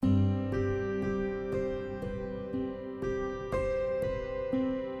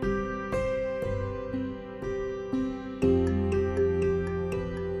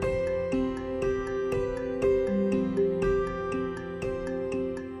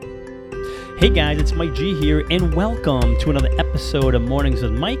Hey guys, it's Mike G here, and welcome to another episode of Mornings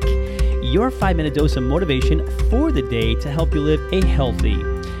with Mike, your 5-minute dose of motivation for the day to help you live a healthy,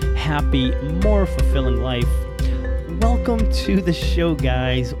 happy, more fulfilling life. Welcome to the show,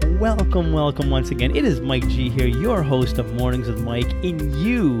 guys. Welcome once again. It is Mike G here, your host of Mornings with Mike, and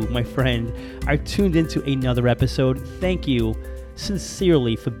you, my friend, are tuned into another episode. Thank you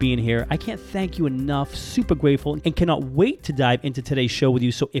sincerely for being here. I can't thank you enough. Super grateful and cannot wait to dive into today's show with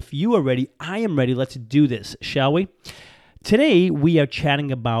you. So if you are ready, I am ready. Let's do this, shall we? Today, we are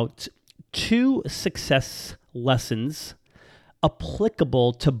chatting about 2 success lessons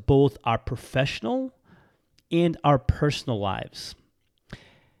applicable to both our professional and our personal lives.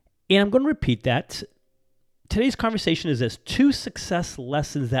 And I'm going to repeat that. Today's conversation is this: 2 success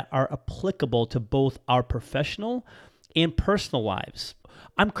lessons that are applicable to both our professional and personal lives.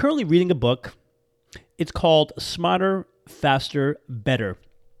 I'm currently reading a book. It's called Smarter, Faster, Better: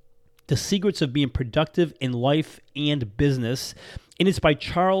 The Secrets of Being Productive in Life and Business. And it's by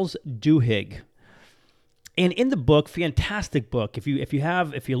Charles Duhigg. And in the book, fantastic book. If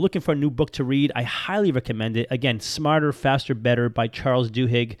you're looking for a new book to read, I highly recommend it. Again, Smarter, Faster, Better by Charles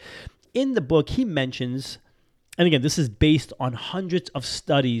Duhigg. In the book, he mentions, and again, this is based on hundreds of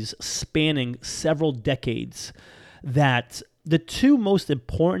studies spanning several decades, that the 2 most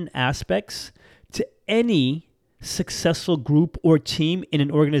important aspects to any successful group or team in an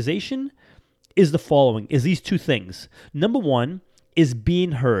organization is these 2 things. Number 1 is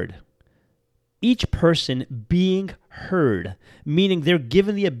being heard. Each person being heard, meaning they're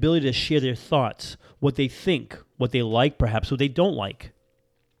given the ability to share their thoughts, what they think, what they like, perhaps what they don't like.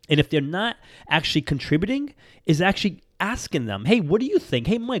 And if they're not actually contributing, is actually asking them, hey, what do you think?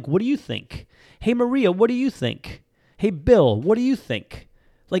 Hey, Mike, what do you think? Hey, Maria, what do you think? Hey, Bill, what do you think?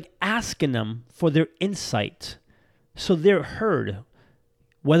 Like asking them for their insight so they're heard.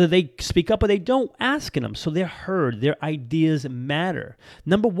 Whether they speak up or they don't, asking them so they're heard. Their ideas matter.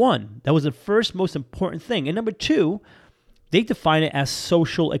 Number 1, that was the first most important thing. And number 2, they define it as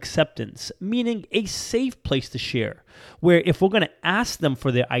social acceptance, meaning a safe place to share, where if we're going to ask them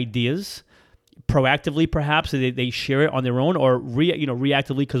for their ideas, proactively perhaps, they share it on their own, or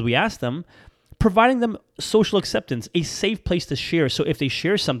reactively because we ask them, providing them social acceptance, a safe place to share. So if they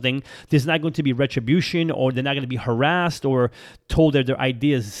share something, there's not going to be retribution, or they're not going to be harassed or told that their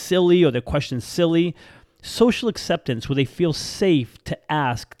idea is silly or their question is silly. Social acceptance, where they feel safe to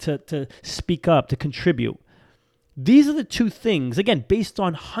ask, to speak up, to contribute. These are the 2 things, again, based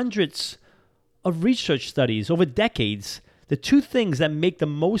on hundreds of research studies over decades, the 2 things that make the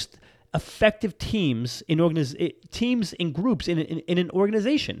most effective teams in groups in an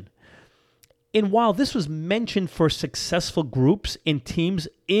organization. And while this was mentioned for successful groups and teams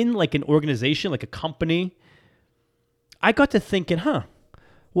in like an organization, like a company, I got to thinking,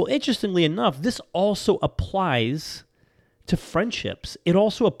 well, interestingly enough, this also applies to friendships. It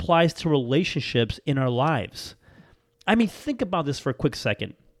also applies to relationships in our lives. I mean, think about this for a quick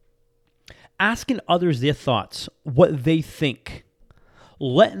second. Asking others their thoughts, what they think,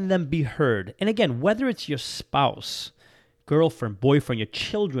 letting them be heard. And again, whether it's your spouse, girlfriend, boyfriend, your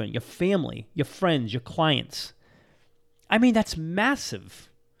children, your family, your friends, your clients. I mean, that's massive.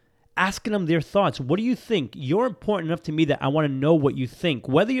 Asking them their thoughts. What do you think? You're important enough to me that I want to know what you think.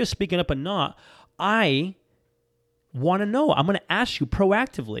 Whether you're speaking up or not, I want to know. I'm going to ask you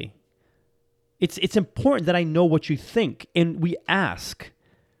proactively. It's important that I know what you think, and we ask.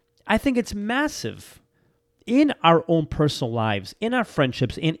 I think it's massive in our own personal lives, in our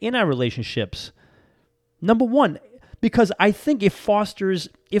friendships, and in our relationships. Number 1, because I think if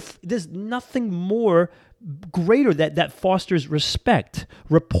there's nothing more greater that fosters respect,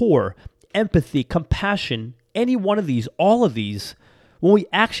 rapport, empathy, compassion, any one of these, all of these, when we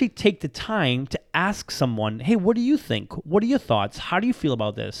actually take the time to ask someone, hey, what do you think? What are your thoughts? How do you feel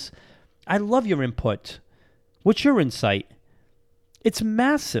about this? I love your input. What's your insight? It's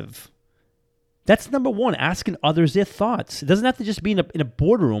massive. That's number 1, asking others their thoughts. It doesn't have to just be in a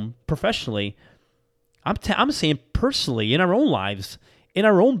boardroom professionally. I'm saying personally, in our own lives, in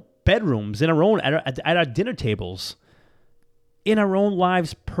our own bedrooms, at our dinner tables, in our own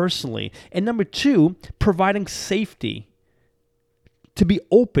lives personally. And number 2, providing safety to be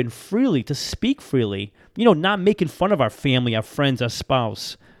open freely, to speak freely. Not making fun of our family, our friends, our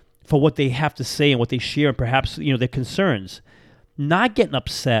spouse for what they have to say and what they share, and perhaps their concerns. Not getting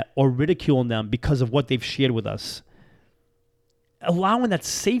upset or ridiculing them because of what they've shared with us. Allowing that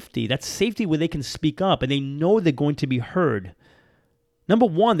safety where they can speak up and they know they're going to be heard. Number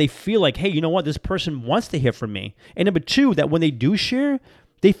 1, they feel like, hey, you know what? This person wants to hear from me. And number 2, that when they do share,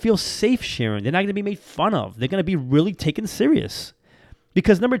 they feel safe sharing. They're not going to be made fun of. They're going to be really taken serious.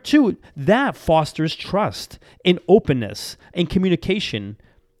 Because number two, that fosters trust and openness and communication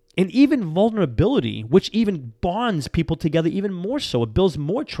and even vulnerability, which even bonds people together even more so. It builds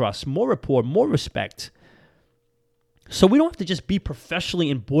more trust, more rapport, more respect. So we don't have to just be professionally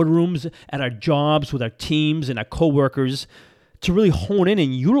in boardrooms, at our jobs, with our teams and our coworkers to really hone in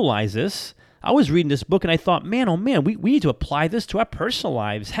and utilize this. I was reading this book and I thought, man, oh man, we need to apply this to our personal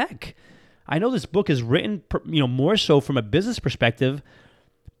lives. Heck, I know this book is written, more so from a business perspective,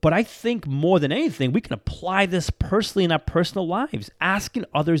 but I think more than anything, we can apply this personally in our personal lives, asking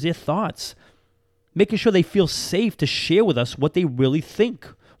others their thoughts, making sure they feel safe to share with us what they really think,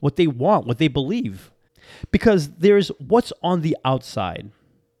 what they want, what they believe. Because there's what's on the outside,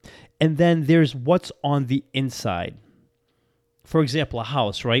 and then there's what's on the inside. For example, a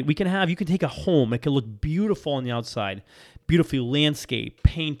house, right? You can take a home, it can look beautiful on the outside, beautifully landscaped,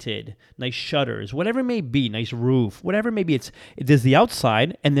 painted, nice shutters, whatever it may be, nice roof, whatever it may be. There's the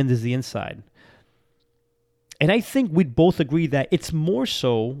outside and then there's the inside. And I think we'd both agree that it's more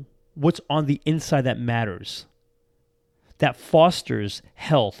so what's on the inside that matters, that fosters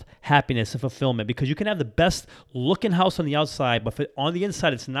health, happiness, and fulfillment. Because you can have the best looking house on the outside, but if on the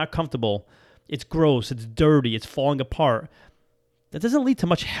inside it's not comfortable, it's gross, it's dirty, it's falling apart, that doesn't lead to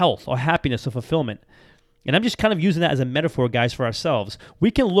much health or happiness or fulfillment. And I'm just kind of using that as a metaphor, guys, for ourselves.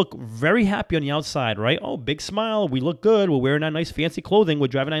 We can look very happy on the outside, right? Oh, big smile. We look good. We're wearing our nice fancy clothing. We're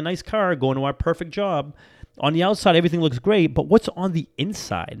driving a nice car, going to our perfect job. On the outside, everything looks great. But what's on the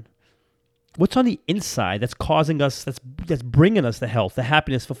inside? What's on the inside that's causing us, that's bringing us the health, the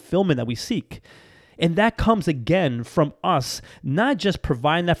happiness, fulfillment that we seek? And that comes, again, from us not just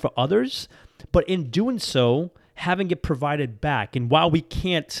providing that for others, but in doing so, having it provided back. And while we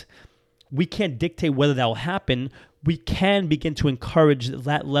can't dictate whether that will happen, we can begin to encourage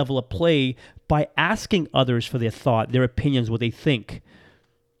that level of play by asking others for their thought, their opinions, what they think.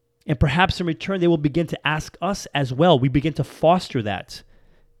 And perhaps in return, they will begin to ask us as well. We begin to foster that.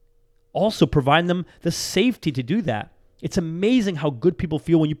 Also providing them the safety to do that. It's amazing how good people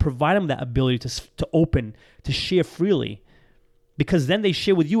feel when you provide them that ability to open, to share freely. Because then they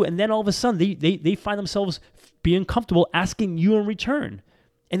share with you, and then all of a sudden, they find themselves being comfortable asking you in return.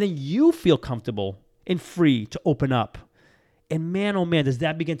 And then you feel comfortable and free to open up. And man, oh man, does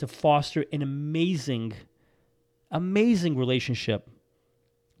that begin to foster an amazing, amazing relationship.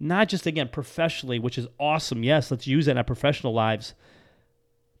 Not just, again, professionally, which is awesome. Yes, let's use it in our professional lives.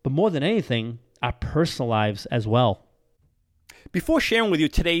 But more than anything, our personal lives as well. Before sharing with you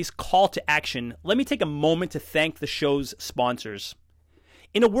today's call to action, let me take a moment to thank the show's sponsors.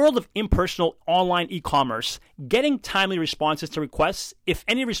 In a world of impersonal online e-commerce, getting timely responses to requests, if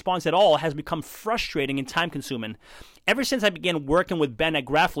any response at all, has become frustrating and time-consuming. Ever since I began working with Ben at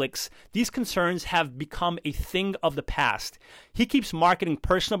Graphlix, these concerns have become a thing of the past. He keeps marketing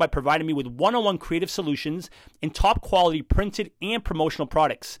personal by providing me with one-on-one creative solutions and top-quality printed and promotional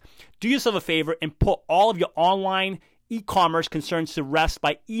products. Do yourself a favor and put all of your online e-commerce concerns to rest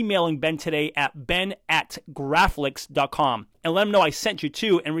by emailing Ben today at ben@graphlix.com and let him know I sent you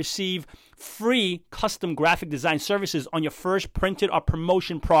too, and receive free custom graphic design services on your first printed or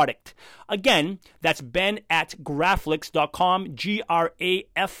promotion product. Again, that's ben@graphlix.com,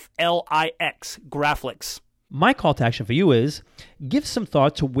 Graflix, Graphlix. My call to action for you is give some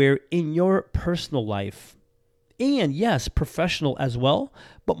thought to where in your personal life, and yes, professional as well,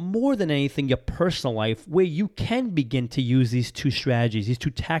 but more than anything, your personal life, where you can begin to use these two strategies, these two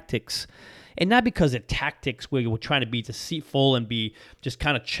tactics. And not because they're tactics where you're trying to be deceitful and be just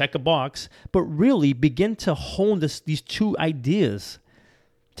kind of check a box, but really begin to hone these two ideas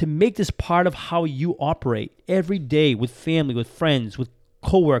to make this part of how you operate every day with family, with friends, with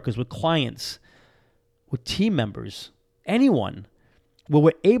coworkers, with clients, with team members, anyone, where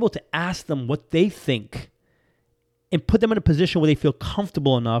we're able to ask them what they think and put them in a position where they feel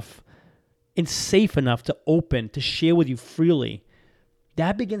comfortable enough and safe enough to open, to share with you freely.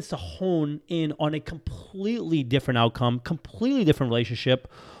 That begins to hone in on a completely different outcome, completely different relationship,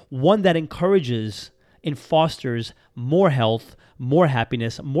 one that encourages and fosters more health, more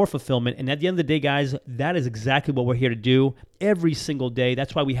happiness, more fulfillment. And at the end of the day, guys, that is exactly what we're here to do every single day.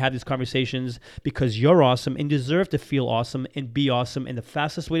 That's why we have these conversations, because you're awesome and deserve to feel awesome and be awesome. And the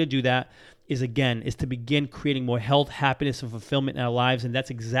fastest way to do that is to begin creating more health, happiness, and fulfillment in our lives. And that's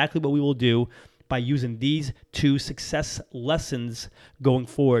exactly what we will do by using these two success lessons going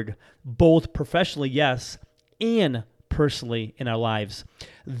forward, both professionally, yes, and personally in our lives.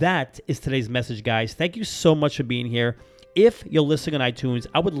 That is today's message, guys. Thank you so much for being here. If you're listening on iTunes,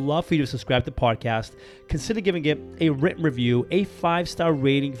 I would love for you to subscribe to the podcast. Consider giving it a written review, a 5-star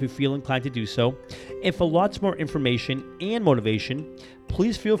rating if you feel inclined to do so. And for lots more information and motivation,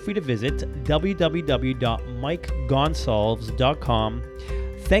 please feel free to visit www.mikegonsalves.com.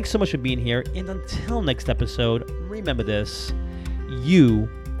 Thanks so much for being here, and until next episode, remember this: you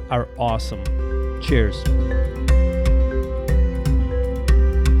are awesome. Cheers.